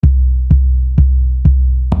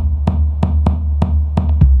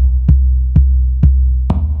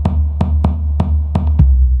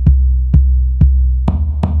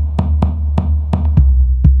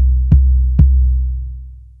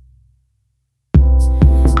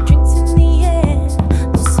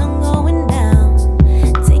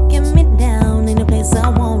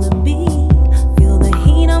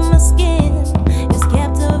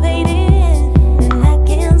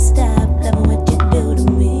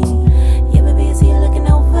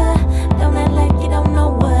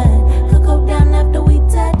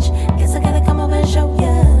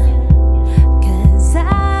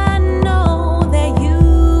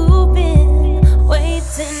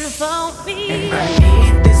I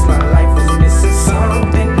need this, my life was missing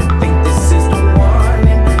something. I think this is the one,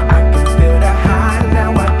 and I can feel the high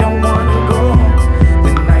now. I don't wanna go home.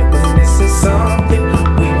 The night was missing something.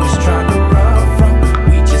 We was trying to run from.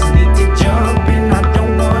 We just need to jump in. I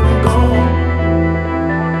don't wanna go home.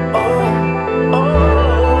 Oh, oh,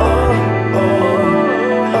 oh, oh,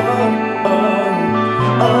 oh,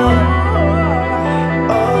 oh, oh.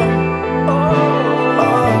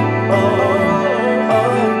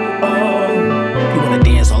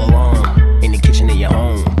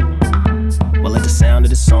 Sound of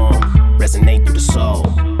the song resonate through the soul.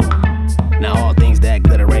 Now all things that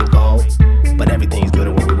glitter ain't gold, but everything's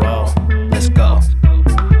glitter when we roll. Let's go.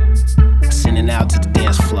 Sending out to the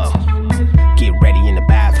dance floor. Get ready in the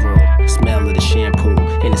bathroom. Smell of the shampoo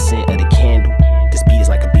and the scent of the candle. This beat is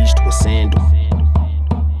like a beach to a sandal.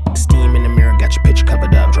 Steam in the mirror, got your picture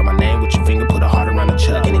covered up. Draw my name with your finger, put a heart around the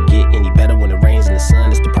chuck. Can it get any better when it rains in the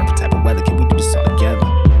sun? It's the perfect type of weather. Can we do this all together?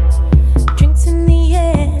 Drinks in the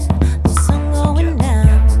air.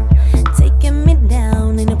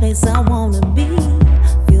 I wanna be.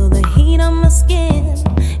 Feel the heat on my skin,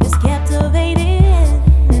 it's captivating,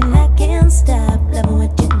 and I can't stop loving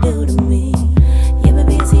what you do to me. Yeah,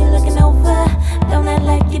 baby, is he looking over? Don't act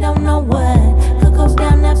like you don't know what could go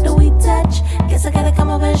down after we touch. Guess I gotta come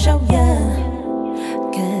over and show ya.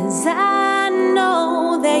 'Cause I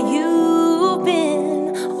know that you've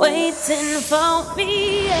been waiting for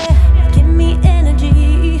me. Yeah. Give me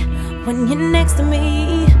energy when you're next to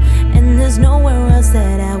me. And there's nowhere else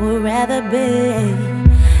that I would rather be.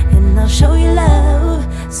 And I'll show you love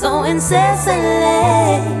so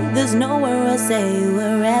incessantly. There's nowhere else that you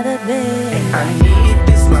would rather be. And I need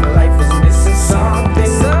this, my life